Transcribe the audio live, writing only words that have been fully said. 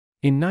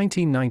In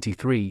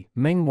 1993,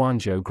 Meng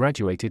Wanzhou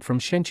graduated from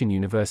Shenzhen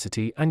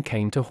University and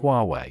came to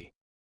Huawei.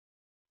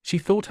 She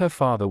thought her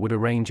father would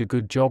arrange a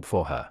good job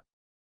for her.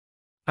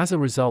 As a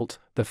result,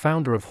 the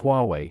founder of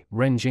Huawei,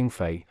 Ren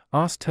Zhengfei,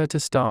 asked her to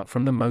start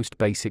from the most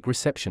basic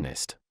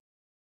receptionist.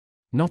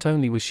 Not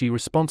only was she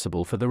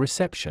responsible for the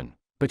reception,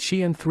 but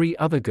she and 3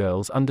 other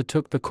girls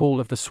undertook the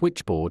call of the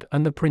switchboard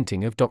and the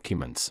printing of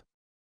documents.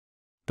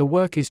 The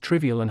work is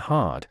trivial and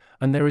hard,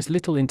 and there is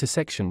little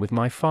intersection with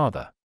my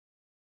father.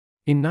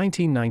 In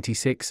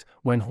 1996,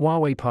 when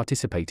Huawei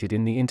participated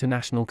in the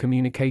International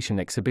Communication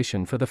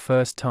Exhibition for the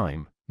first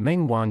time,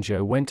 Meng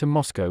Wanzhou went to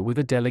Moscow with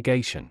a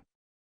delegation.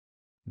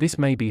 This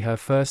may be her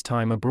first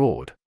time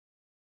abroad.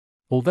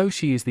 Although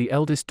she is the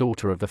eldest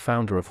daughter of the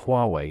founder of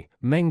Huawei,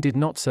 Meng did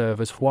not serve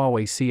as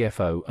Huawei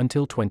CFO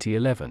until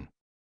 2011.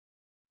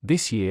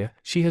 This year,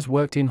 she has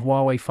worked in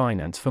Huawei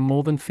finance for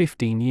more than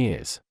 15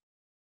 years.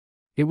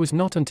 It was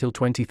not until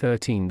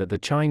 2013 that the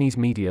Chinese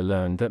media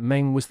learned that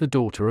Meng was the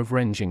daughter of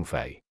Ren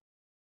Zhengfei.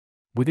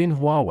 Within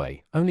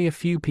Huawei, only a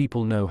few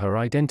people know her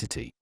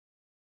identity.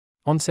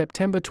 On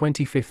September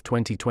 25,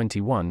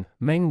 2021,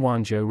 Meng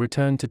Wanzhou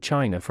returned to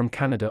China from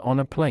Canada on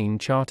a plane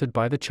chartered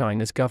by the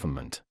China's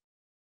government.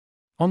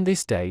 On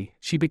this day,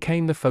 she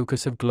became the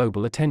focus of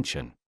global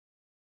attention.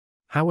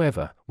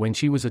 However, when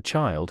she was a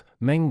child,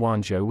 Meng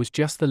Wanzhou was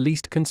just the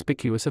least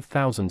conspicuous of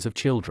thousands of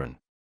children.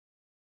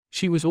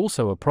 She was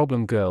also a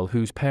problem girl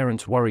whose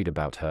parents worried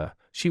about her.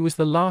 She was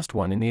the last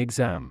one in the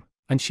exam,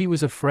 and she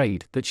was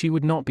afraid that she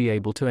would not be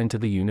able to enter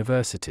the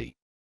university.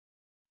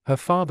 Her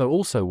father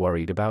also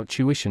worried about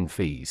tuition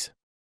fees.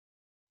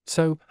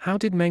 So, how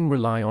did Meng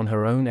rely on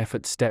her own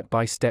efforts step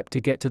by step to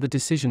get to the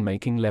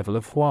decision-making level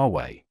of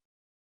Huawei?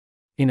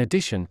 In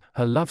addition,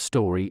 her love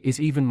story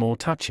is even more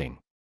touching.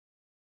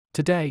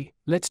 Today,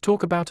 let's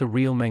talk about a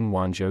real Meng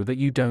Wanzhou that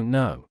you don't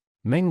know.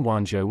 Meng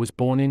Wanzhou was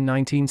born in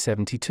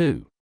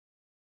 1972.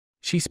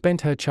 She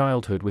spent her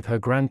childhood with her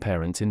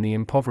grandparents in the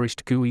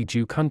impoverished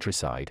Guizhou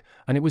countryside,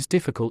 and it was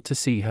difficult to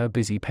see her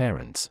busy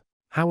parents.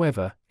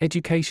 However,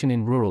 education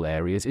in rural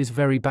areas is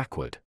very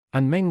backward,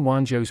 and Meng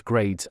Wanzhou's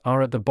grades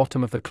are at the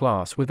bottom of the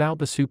class without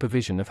the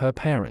supervision of her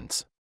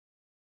parents.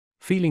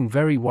 Feeling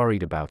very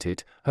worried about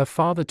it, her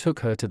father took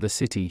her to the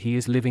city he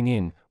is living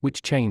in,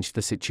 which changed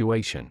the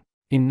situation.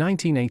 In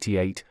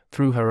 1988,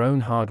 through her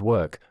own hard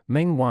work,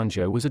 Meng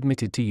Wanzhou was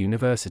admitted to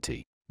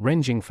university.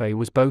 Ren Zhengfei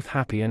was both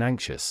happy and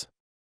anxious.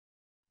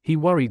 He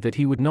worried that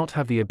he would not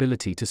have the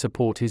ability to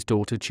support his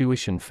daughter's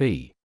tuition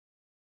fee.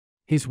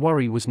 His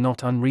worry was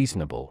not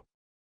unreasonable.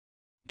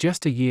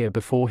 Just a year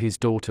before his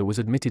daughter was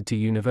admitted to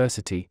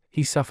university,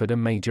 he suffered a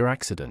major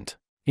accident.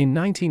 In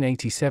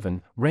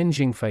 1987, Ren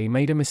Zhengfei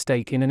made a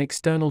mistake in an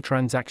external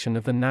transaction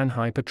of the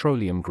Nanhai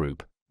Petroleum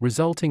Group,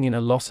 resulting in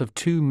a loss of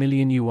 2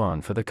 million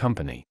yuan for the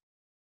company.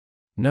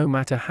 No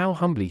matter how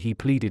humbly he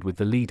pleaded with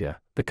the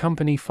leader, the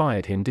company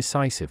fired him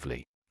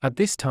decisively. At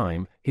this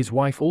time, his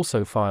wife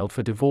also filed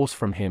for divorce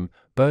from him,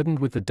 burdened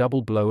with the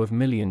double blow of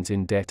millions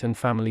in debt and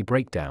family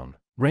breakdown.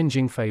 Ren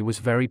Zhengfei was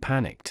very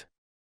panicked.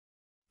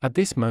 At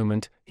this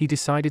moment, he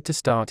decided to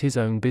start his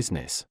own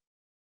business.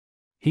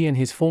 He and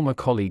his former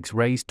colleagues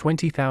raised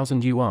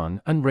 20,000 yuan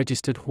and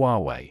registered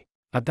Huawei.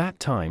 At that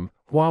time,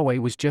 Huawei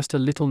was just a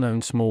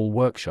little-known small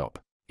workshop.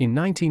 In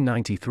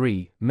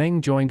 1993,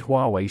 Meng joined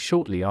Huawei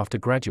shortly after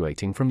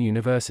graduating from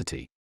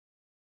university.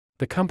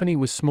 The company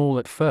was small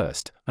at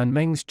first, and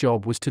Meng's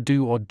job was to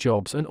do odd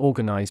jobs and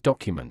organize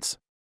documents.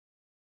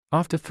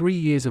 After 3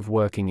 years of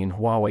working in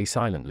Huawei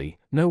silently,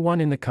 no one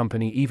in the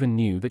company even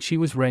knew that she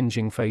was Ren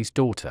Zhengfei's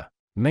daughter.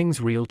 Meng's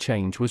real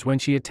change was when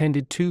she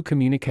attended 2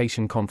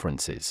 communication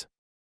conferences.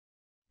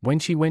 When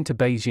she went to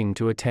Beijing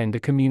to attend a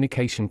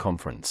communication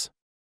conference,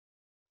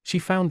 she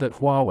found that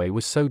Huawei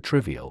was so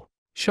trivial.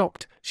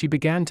 Shocked, she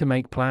began to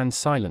make plans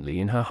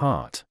silently in her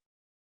heart.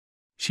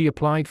 She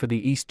applied for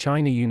the East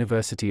China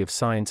University of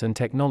Science and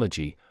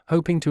Technology,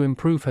 hoping to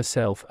improve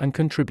herself and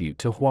contribute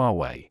to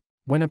Huawei.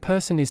 When a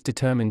person is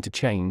determined to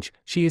change,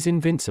 she is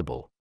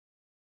invincible.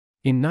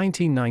 In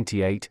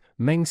 1998,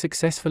 Meng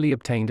successfully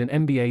obtained an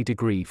MBA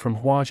degree from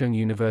Shenzhen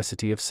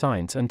University of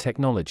Science and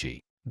Technology.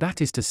 That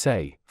is to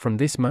say, from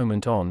this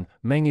moment on,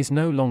 Meng is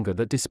no longer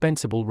that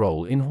dispensable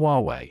role in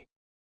Huawei.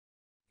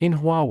 In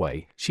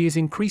Huawei, she is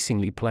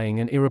increasingly playing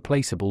an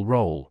irreplaceable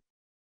role.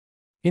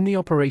 In the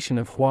operation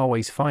of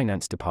Huawei's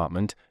finance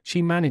department,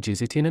 she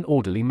manages it in an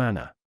orderly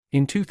manner.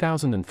 In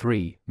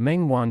 2003,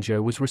 Meng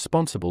Wanzhou was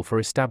responsible for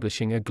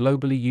establishing a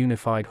globally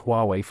unified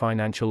Huawei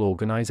financial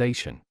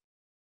organization.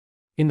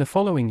 In the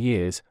following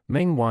years,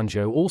 Meng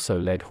Wanzhou also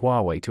led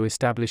Huawei to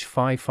establish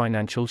 5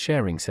 financial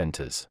sharing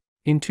centers.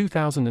 In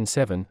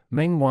 2007,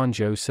 Meng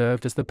Wanzhou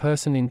served as the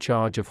person in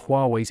charge of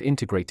Huawei's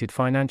integrated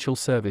financial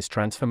service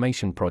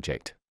transformation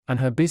project, and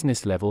her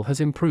business level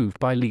has improved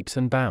by leaps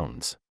and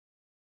bounds.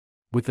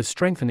 With the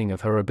strengthening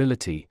of her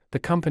ability, the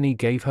company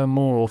gave her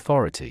more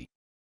authority.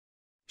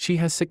 She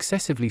has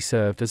successively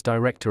served as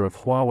Director of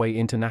Huawei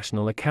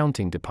International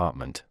Accounting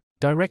Department,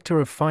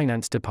 Director of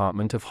Finance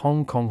Department of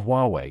Hong Kong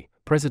Huawei,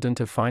 President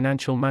of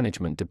Financial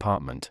Management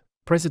Department,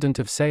 president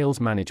of sales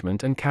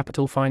management and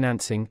capital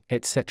financing,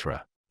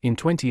 etc. In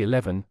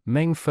 2011,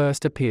 Meng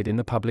first appeared in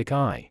the public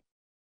eye.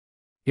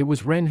 It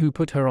was Ren who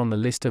put her on the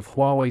list of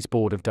Huawei's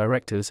board of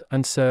directors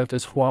and served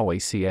as Huawei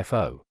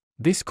CFO.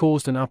 This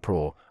caused an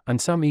uproar,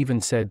 and some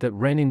even said that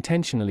Ren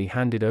intentionally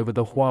handed over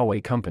the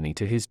Huawei company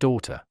to his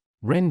daughter.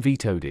 Ren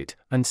vetoed it,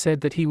 and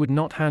said that he would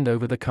not hand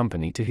over the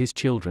company to his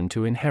children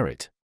to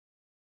inherit.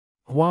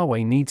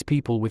 Huawei needs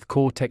people with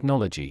core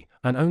technology,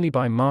 and only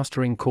by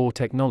mastering core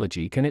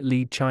technology can it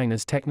lead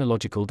China's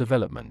technological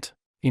development.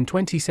 In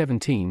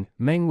 2017,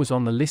 Meng was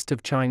on the list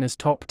of China's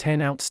top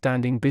 10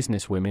 outstanding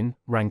businesswomen,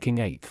 ranking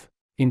 8th.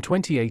 In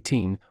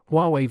 2018,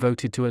 Huawei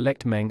voted to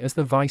elect Meng as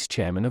the vice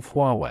chairman of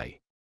Huawei.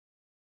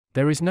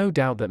 There is no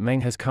doubt that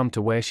Meng has come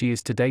to where she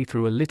is today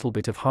through a little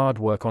bit of hard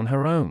work on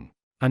her own.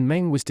 And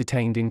Meng was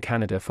detained in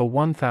Canada for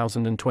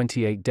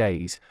 1,028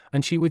 days,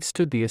 and she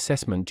withstood the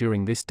assessment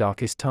during this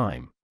darkest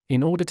time.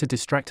 In order to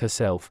distract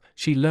herself,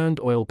 she learned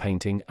oil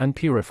painting and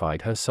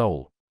purified her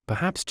soul.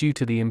 Perhaps due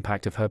to the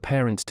impact of her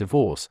parents'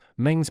 divorce,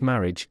 Meng's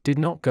marriage did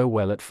not go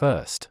well at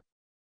first.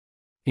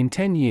 In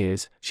 10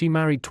 years, she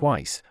married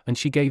twice, and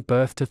she gave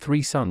birth to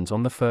 3 sons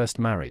on the first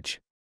marriage.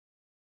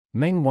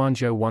 Meng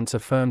Wanzhou once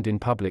affirmed in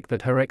public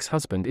that her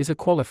ex-husband is a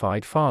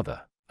qualified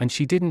father, and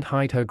she didn't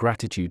hide her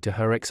gratitude to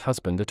her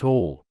ex-husband at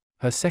all.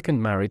 Her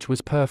second marriage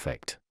was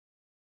perfect.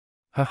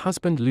 Her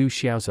husband Liu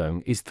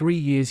Xiaozong is 3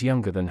 years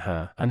younger than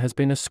her and has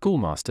been a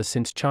schoolmaster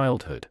since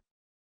childhood.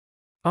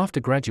 After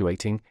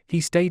graduating, he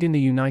stayed in the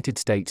United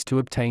States to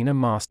obtain a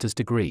master's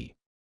degree.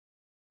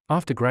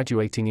 After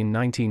graduating in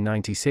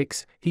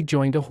 1996, he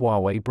joined a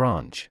Huawei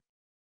branch.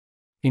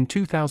 In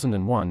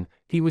 2001,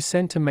 he was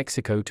sent to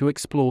Mexico to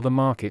explore the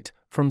market,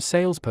 from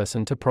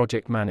salesperson to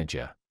project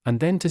manager,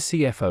 and then to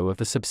CFO of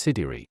the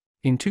subsidiary.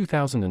 In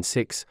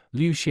 2006,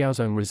 Liu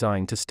Xiaozong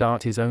resigned to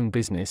start his own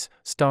business,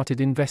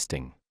 started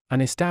investing,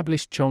 and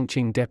established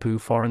Chongqing Depu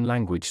Foreign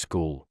Language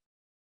School.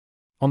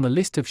 On the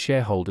list of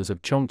shareholders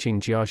of Chongqing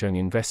Jiazhong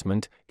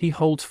Investment, he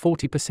holds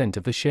 40%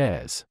 of the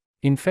shares.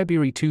 In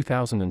February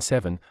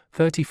 2007,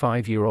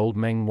 35-year-old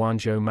Meng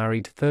Wanzhou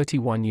married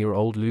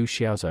 31-year-old Liu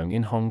Xiaozong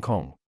in Hong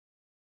Kong.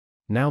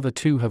 Now the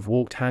two have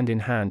walked hand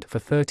in hand for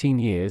 13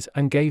 years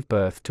and gave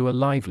birth to a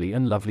lively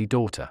and lovely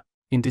daughter.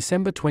 In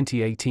December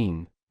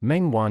 2018,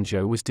 Meng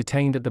Wanzhou was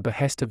detained at the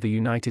behest of the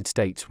United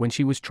States when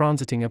she was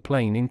transiting a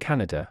plane in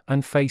Canada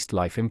and faced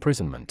life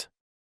imprisonment.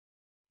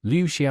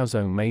 Liu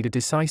Xiaozong made a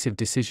decisive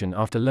decision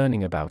after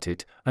learning about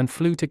it and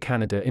flew to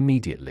Canada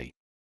immediately.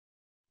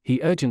 He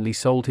urgently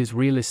sold his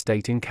real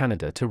estate in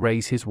Canada to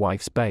raise his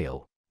wife's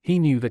bail. He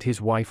knew that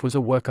his wife was a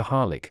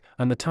workaholic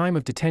and the time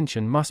of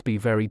detention must be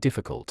very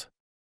difficult.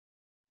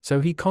 So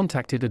he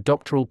contacted a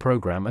doctoral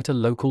program at a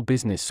local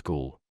business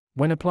school.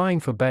 When applying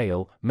for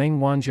bail, Meng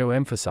Wanzhou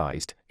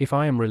emphasized, "If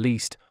I am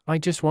released, I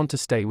just want to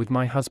stay with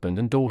my husband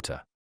and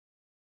daughter.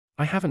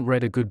 I haven't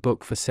read a good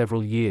book for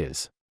several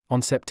years."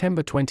 On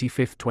September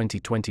 25,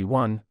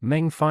 2021,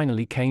 Meng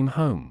finally came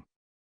home.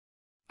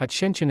 At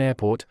Shenzhen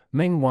Airport,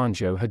 Meng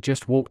Wanzhou had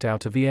just walked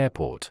out of the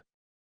airport.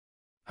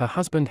 Her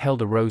husband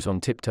held a rose on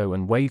tiptoe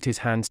and waved his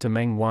hands to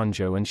Meng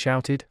Wanzhou and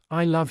shouted,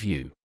 "I love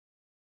you."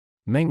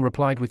 Meng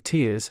replied with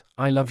tears,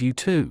 "I love you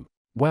too."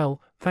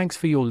 Well, thanks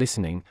for your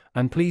listening,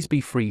 and please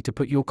be free to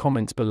put your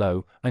comments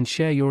below and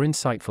share your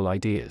insightful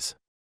ideas.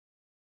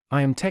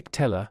 I am Tech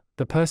Teller,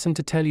 the person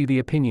to tell you the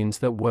opinions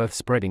that worth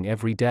spreading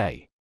every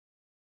day.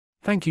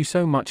 Thank you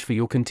so much for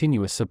your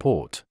continuous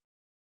support.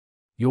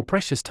 Your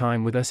precious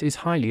time with us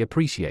is highly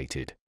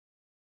appreciated.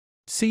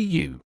 See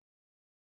you.